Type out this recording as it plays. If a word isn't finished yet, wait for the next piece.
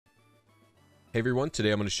Hey everyone,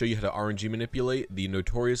 today I'm going to show you how to RNG manipulate the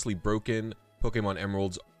notoriously broken Pokemon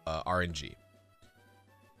Emerald's RNG.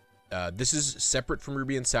 This is separate from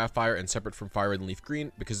Ruby and Sapphire and separate from Fire Red and Leaf Green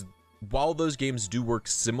because while those games do work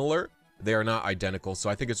similar, they are not identical, so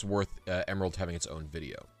I think it's worth Emerald having its own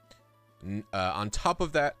video. On top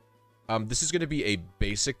of that, this is going to be a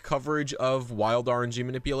basic coverage of wild RNG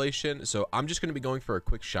manipulation, so I'm just going to be going for a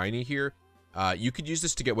quick shiny here. You could use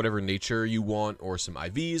this to get whatever nature you want, or some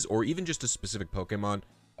IVs, or even just a specific Pokemon,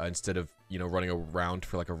 instead of, you know, running around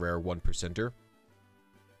for like a rare 1%er.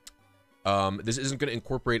 This isn't going to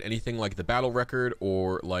incorporate anything like the battle record,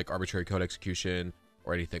 or like arbitrary code execution,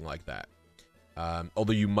 or anything like that.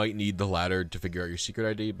 Although you might need the latter to figure out your secret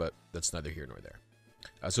ID, but that's neither here nor there.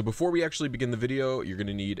 So before we actually begin the video, you're going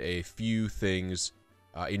to need a few things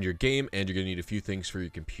in your game, and you're going to need a few things for your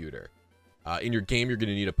computer. In your game, you're going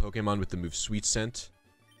to need a Pokemon with the move Sweet Scent.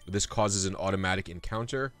 This causes an automatic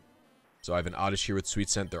encounter. So I have an Oddish here with Sweet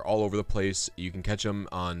Scent. They're all over the place. You can catch them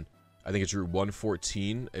on, I think it's Route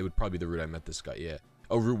 114. It would probably be the route I met this guy, yeah.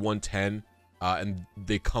 Oh, Route 110. And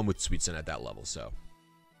they come with Sweet Scent at that level, so.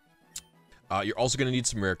 You're also going to need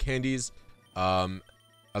some rare candies.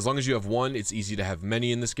 As long as you have one, it's easy to have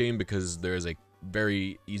many in this game because there is a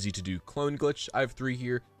very easy to do clone glitch. I have 3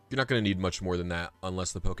 here. You're not going to need much more than that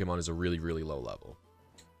unless the Pokemon is a really, really low level.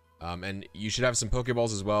 And you should have some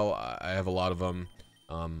Pokeballs as well. I have a lot of them.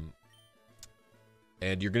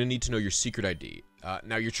 And you're going to need to know your secret ID.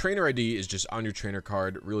 Now, your trainer ID is just on your trainer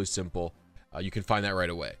card. Really simple. You can find that right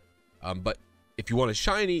away. But if you want a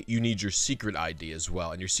shiny, you need your secret ID as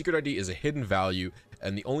well. And your secret ID is a hidden value.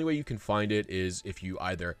 And the only way you can find it is if you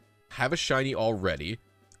either have a shiny already.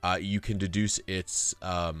 You can deduce its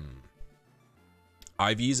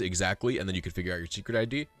IVs exactly, and then you can figure out your secret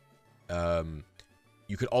ID.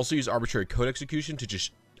 You could also use arbitrary code execution to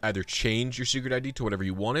just either change your secret ID to whatever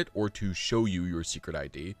you want it, or to show you your secret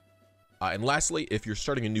ID. And lastly, if you're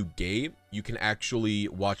starting a new game, you can actually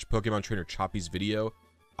watch Pokemon Trainer Choppy's video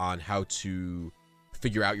on how to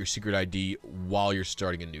figure out your secret ID while you're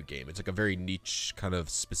starting a new game. It's like a very niche kind of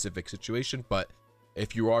specific situation, but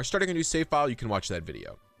if you are starting a new save file, you can watch that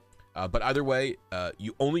video. But either way,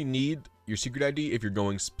 you only need your secret ID if you're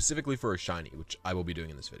going specifically for a shiny, which I will be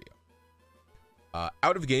doing in this video.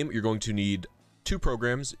 Out of game, you're going to need 2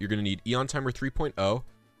 programs. You're going to need Eon Timer 3.0,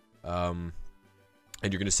 and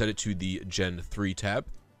you're going to set it to the Gen 3 tab.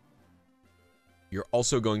 You're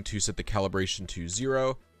also going to set the calibration to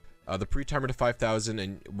 0, the pre-timer to 5000,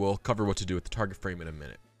 and we'll cover what to do with the target frame in a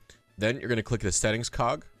minute. Then you're going to click the settings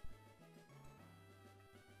cog,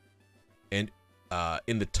 and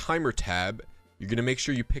in the timer tab, you're going to make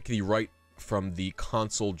sure you pick the right from the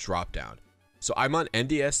console dropdown. So I'm on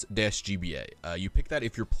NDS-GBA. You pick that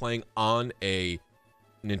if you're playing on a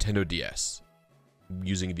Nintendo DS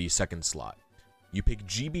using the second slot. You pick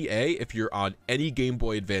GBA if you're on any Game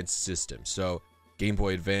Boy Advance system. So Game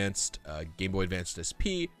Boy Advanced, Game Boy Advanced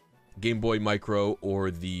SP, Game Boy Micro, or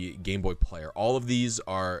the Game Boy Player. All of these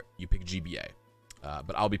are, you pick GBA.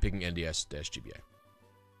 But I'll be picking NDS-GBA.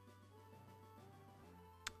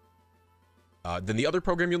 Then the other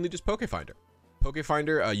program you'll need is Pokefinder.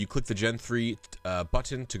 Pokefinder, you click the Gen 3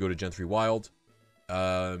 button to go to Gen 3 Wild.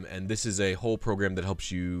 And this is a whole program that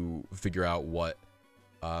helps you figure out what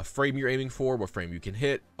frame you're aiming for, what frame you can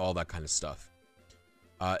hit, all that kind of stuff.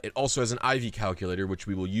 It also has an IV calculator, which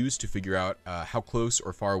we will use to figure out how close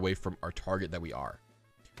or far away from our target that we are.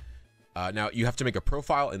 Now, you have to make a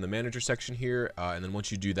profile in the manager section here, and then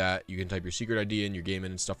once you do that, you can type your secret ID in, your game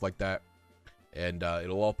in, and stuff like that. And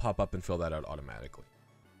it'll all pop up and fill that out automatically.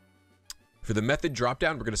 For the method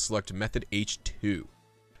dropdown, we're going to select method H2.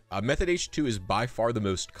 Method H2 is by far the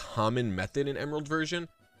most common method in Emerald version,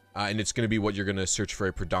 and it's going to be what you're going to search for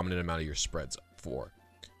a predominant amount of your spreads for.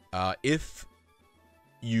 If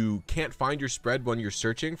you can't find your spread when you're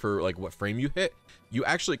searching for like what frame you hit, you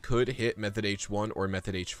actually could hit method H1 or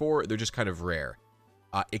method H4. They're just kind of rare,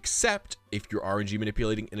 except if you're RNG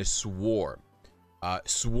manipulating in a swarm.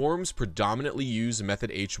 Swarms predominantly use method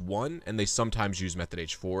H1, and they sometimes use method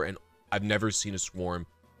H4, and I've never seen a swarm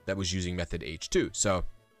that was using method H2. So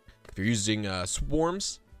if you're using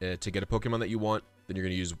swarms to get a Pokemon that you want, then you're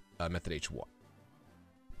going to use method H1.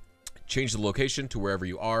 Change the location to wherever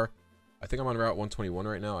you are. I think I'm on Route 121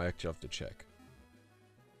 right now. I actually have to check.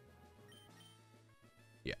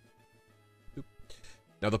 Yeah. Oop.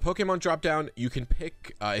 Now the Pokemon dropdown, you can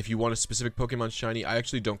pick if you want a specific Pokemon shiny. I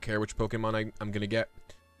actually don't care which Pokemon I'm going to get.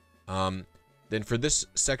 Then for this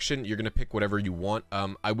section, you're going to pick whatever you want.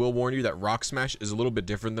 I will warn you that Rock Smash is a little bit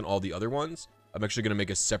different than all the other ones. I'm actually going to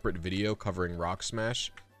make a separate video covering Rock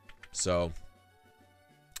Smash. So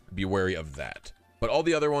be wary of that. But all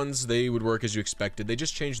the other ones, they would work as you expected. They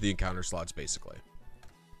just changed the encounter slots, basically.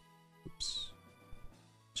 Oops.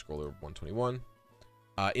 Scroll over 121.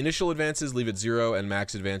 Initial advances, leave it 0, and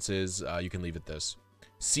max advances, you can leave it this.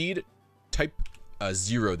 Seed, type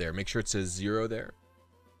 0 there. Make sure it says 0 there.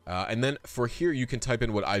 And then for here, you can type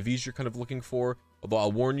in what IVs you're kind of looking for. Although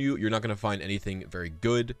I'll warn you, you're not going to find anything very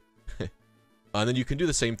good. And then you can do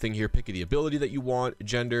the same thing here. Pick the ability that you want,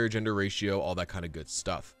 gender ratio, all that kind of good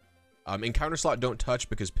stuff. Encounter slot don't touch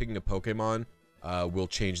because picking a Pokemon will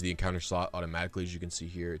change the encounter slot automatically. As you can see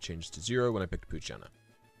here, it changes to 0 when I picked Poochyena.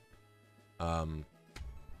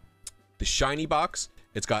 The shiny box,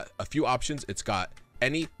 it's got a few options. It's got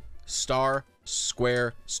any, star,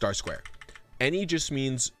 square, star, square. Any just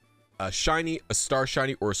means a shiny, a star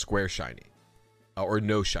shiny, or a square shiny, or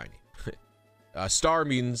no shiny. Star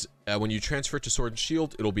means when you transfer it to Sword and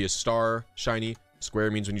Shield, it'll be a star shiny.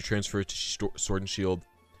 Square means when you transfer it to Sword and Shield,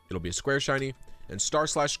 it'll be a square shiny. And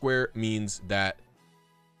star/square means that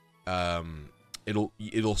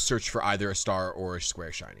it'll search for either a star or a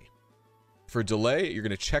square shiny. For delay, you're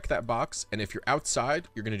going to check that box, and if you're outside,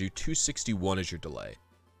 you're going to do 261 as your delay.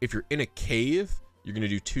 If you're in a cave, you're going to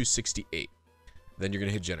do 268. Then you're going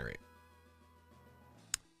to hit generate.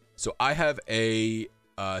 So I have a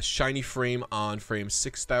shiny frame on frame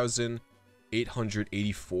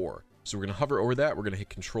 6,884. So we're going to hover over that. We're going to hit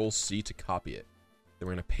Control-C to copy it. Then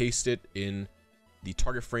we're going to paste it in the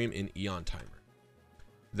target frame in Eon Timer.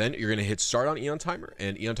 Then you're going to hit Start on Eon Timer,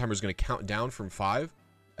 and Eon Timer is going to count down from 5.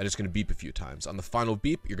 And it's going to beep a few times. On the final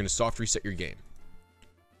beep, you're going to soft reset your game.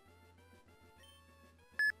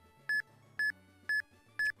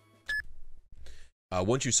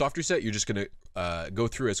 Once you soft reset, you're just going to go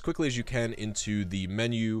through as quickly as you can into the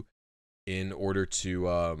menu in order to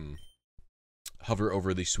hover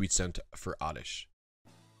over the sweet scent for Oddish.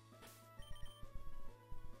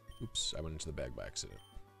 Oops, I went into the bag by accident.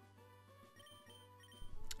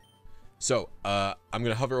 So, I'm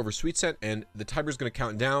going to hover over Sweet Scent, and the timer is going to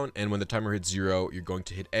count down, and when the timer hits 0, you're going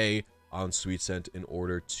to hit A on Sweet Scent in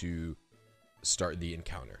order to start the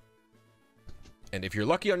encounter. And if you're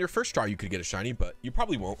lucky on your first try, you could get a shiny, but you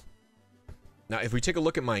probably won't. Now, if we take a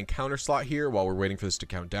look at my encounter slot here, while we're waiting for this to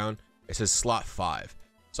count down, it says slot 5.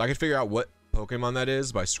 So I can figure out what Pokemon that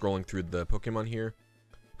is by scrolling through the Pokemon here.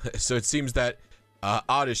 So it seems that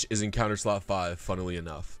Oddish is encounter slot 5, funnily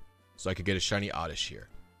enough. So I could get a shiny Oddish here.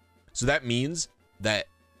 So that means that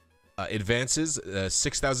advances,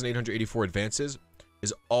 6,884 advances,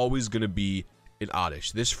 is always going to be an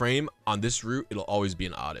Oddish. This frame, on this route, it'll always be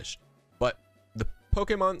an Oddish. But the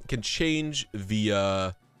Pokemon can change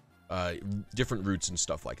via different routes and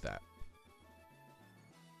stuff like that.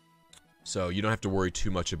 So you don't have to worry too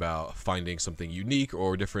much about finding something unique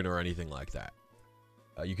or different or anything like that.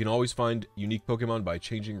 You can always find unique Pokemon by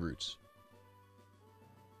changing routes.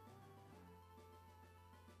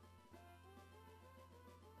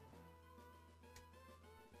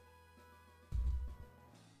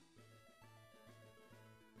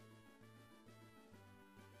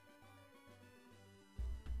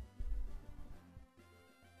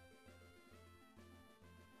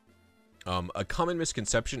 A common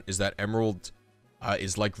misconception is that Emerald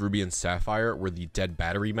is like Ruby and Sapphire, where the dead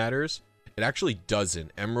battery matters. It actually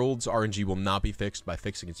doesn't. Emerald's RNG will not be fixed by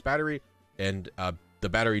fixing its battery, and the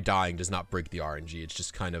battery dying does not break the RNG. It's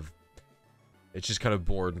just kind of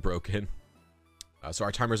bored and broken. So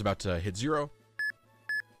our timer is about to hit 0.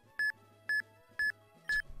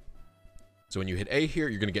 So when you hit A here,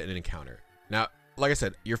 you're going to get an encounter. Now, like I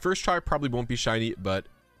said, your first try probably won't be shiny, but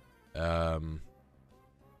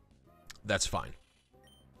that's fine.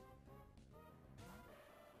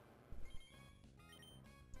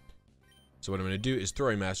 So what I'm going to do is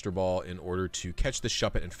throw a Master Ball in order to catch the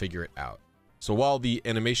Shuppet and figure it out. So while the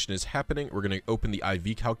animation is happening, we're going to open the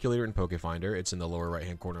IV calculator in Pokefinder. It's in the lower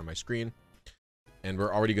right-hand corner of my screen. And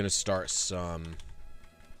we're already going to start some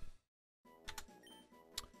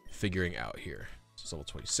figuring out here. So it's level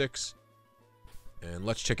 26. And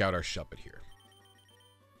let's check out our Shuppet here.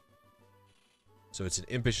 So it's an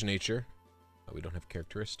impish nature. We don't have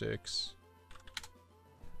characteristics.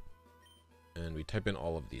 And we type in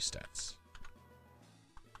all of these stats.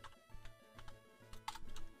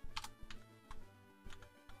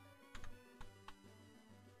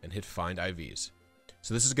 And hit find IVs.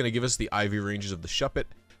 So this is going to give us the IV ranges of the Shuppet.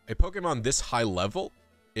 A Pokemon this high level,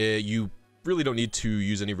 you really don't need to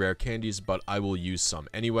use any rare candies, but I will use some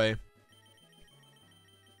anyway.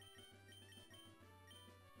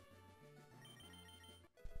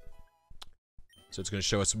 So it's going to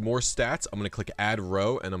show us more stats. I'm going to click add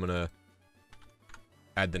row, and I'm going to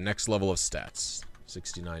add the next level of stats.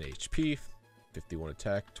 69 HP, 51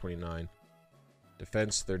 attack, 29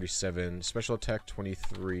 defense 37, special attack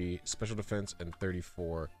 23, special defense, and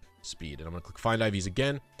 34 speed. And I'm going to click find IVs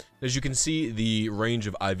again. As you can see, the range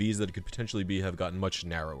of IVs that it could potentially be have gotten much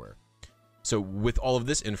narrower. So with all of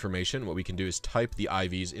this information, what we can do is type the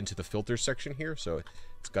IVs into the filter section here. So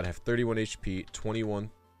it's got to have 31 HP,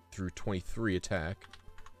 21 through 23 attack,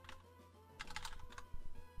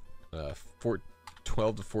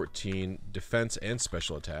 12 to 14 defense and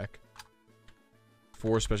special attack,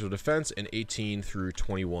 4 special defense, and 18 through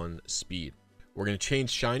 21 speed. We're going to change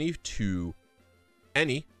shiny to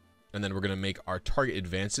any, and then we're going to make our target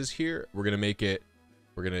advances here. We're going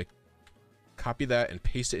to copy that and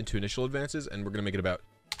paste it into initial advances, and we're going to make it about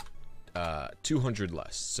 200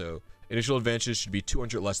 less. So initial advances should be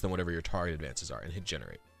 200 less than whatever your target advances are, and hit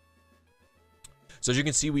generate. So as you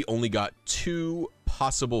can see, we only got 2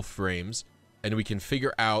 possible frames, and we can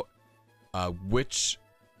figure out which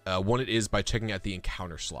one it is by checking at the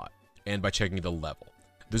encounter slot and by checking the level.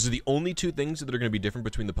 Those are the only 2 things that are going to be different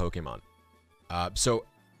between the Pokemon. So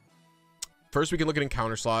first we can look at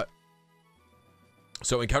encounter slot.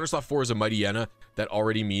 So encounter slot 4 is a Mightyena. That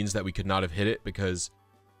already means that we could not have hit it because,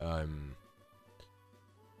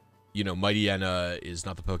 you know, Mightyena is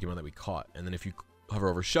not the Pokemon that we caught. And then if you hover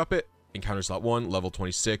over Shuppet, encounter slot 1, level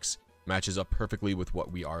 26, matches up perfectly with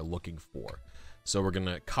what we are looking for. So we're going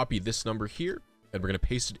to copy this number here, and we're going to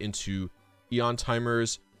paste it into Eon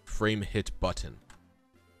Timer's frame hit button.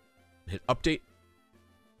 Hit update.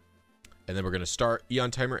 And then we're going to start Eon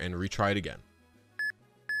Timer and retry it again.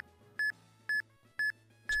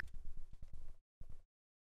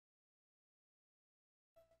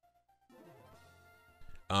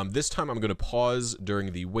 This time I'm going to pause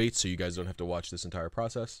during the wait so you guys don't have to watch this entire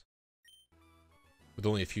process. With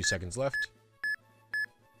only a few seconds left,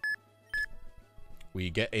 we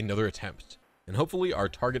get another attempt, and hopefully our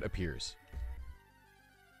target appears.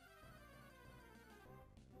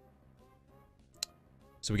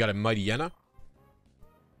 So we got a Mightyena.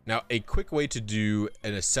 Now, a quick way to do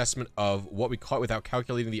an assessment of what we caught without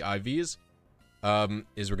calculating the IVs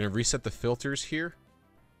is we're going to reset the filters here.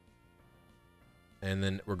 And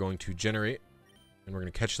then we're going to generate, and we're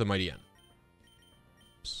going to catch the Mightyena.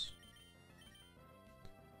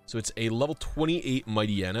 So it's a level 28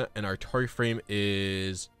 Mightyena, and our target frame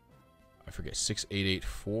is, I forget,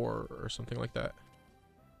 6884 or something like that.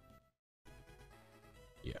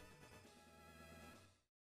 Yeah.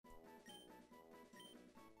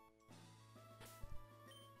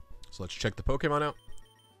 So let's check the Pokemon out.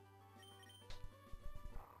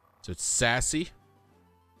 So it's Sassy.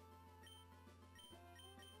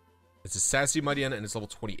 It's a Sassy Mightyena, and it's level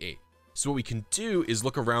 28. So what we can do is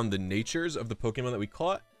look around the natures of the Pokemon that we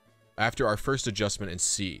caught after our first adjustment and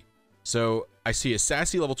see. So I see a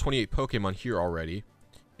Sassy level 28 Pokemon here already,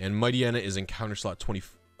 and Mightyena is in counter slot 20,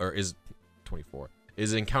 or is 24,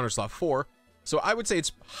 is in counter slot 4. So I would say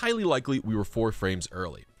it's highly likely we were 4 frames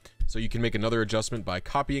early. So you can make another adjustment by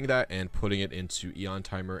copying that and putting it into Eon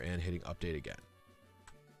Timer and hitting update again.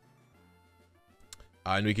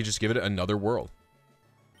 And we can just give it another whirl.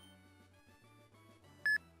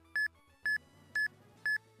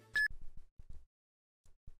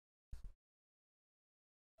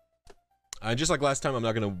 And just like last time, I'm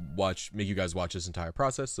not going to make you guys watch this entire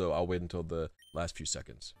process, so I'll wait until the last few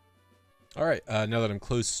seconds. Alright, now that I'm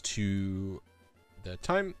close to the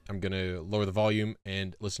time, I'm going to lower the volume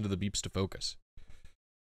and listen to the beeps to focus.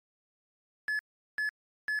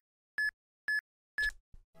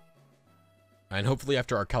 And hopefully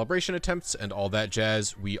after our calibration attempts and all that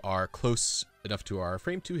jazz, we are close enough to our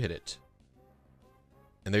frame to hit it.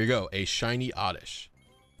 And there you go, a shiny Oddish.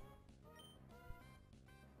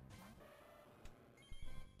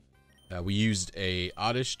 We used a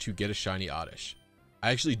Oddish to get a shiny Oddish.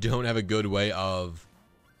 I actually don't have a good way of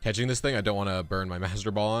catching this thing. I don't want to burn my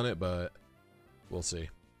Master Ball on it, but we'll see.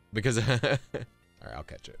 Because, alright, I'll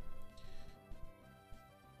catch it.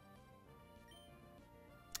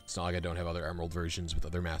 It's not like I don't have other Emerald versions with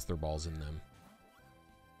other Master Balls in them.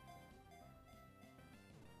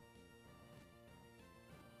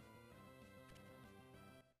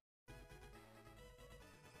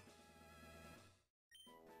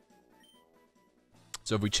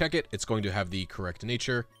 So if we check it, it's going to have the correct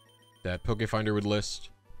nature that Pokefinder would list.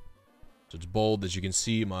 So it's bold. As you can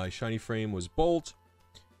see, my shiny frame was bold.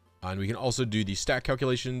 And we can also do the stat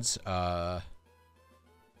calculations, the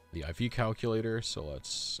IV calculator. So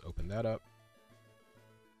let's open that up.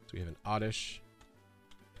 So we have an Oddish.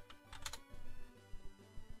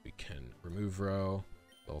 We can remove row.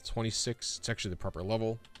 Level 26. It's actually the proper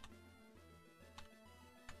level.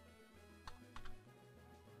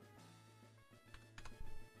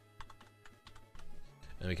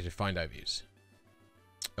 And we can find IVs.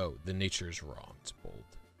 Oh, the nature is wrong. It's bold.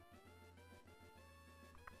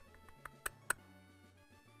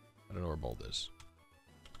 I don't know where bold is.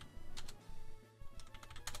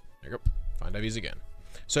 There you go. Find IVs again.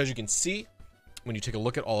 So as you can see, when you take a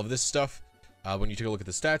look at all of this stuff, when you take a look at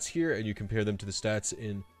the stats here and you compare them to the stats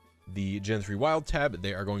in the Gen 3 Wild tab,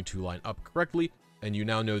 they are going to line up correctly, and you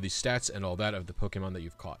now know the stats and all that of the Pokemon that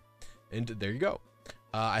you've caught. And there you go.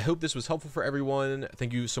 I hope this was helpful for everyone.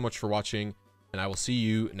 Thank you so much for watching, and I will see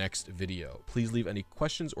you next video. Please leave any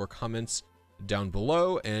questions or comments down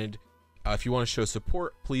below, and if you want to show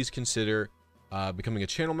support, please consider becoming a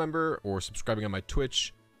channel member or subscribing on my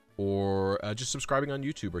Twitch, or just subscribing on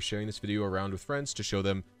YouTube or sharing this video around with friends to show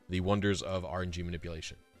them the wonders of RNG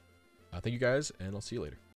manipulation. Thank you guys, and I'll see you later.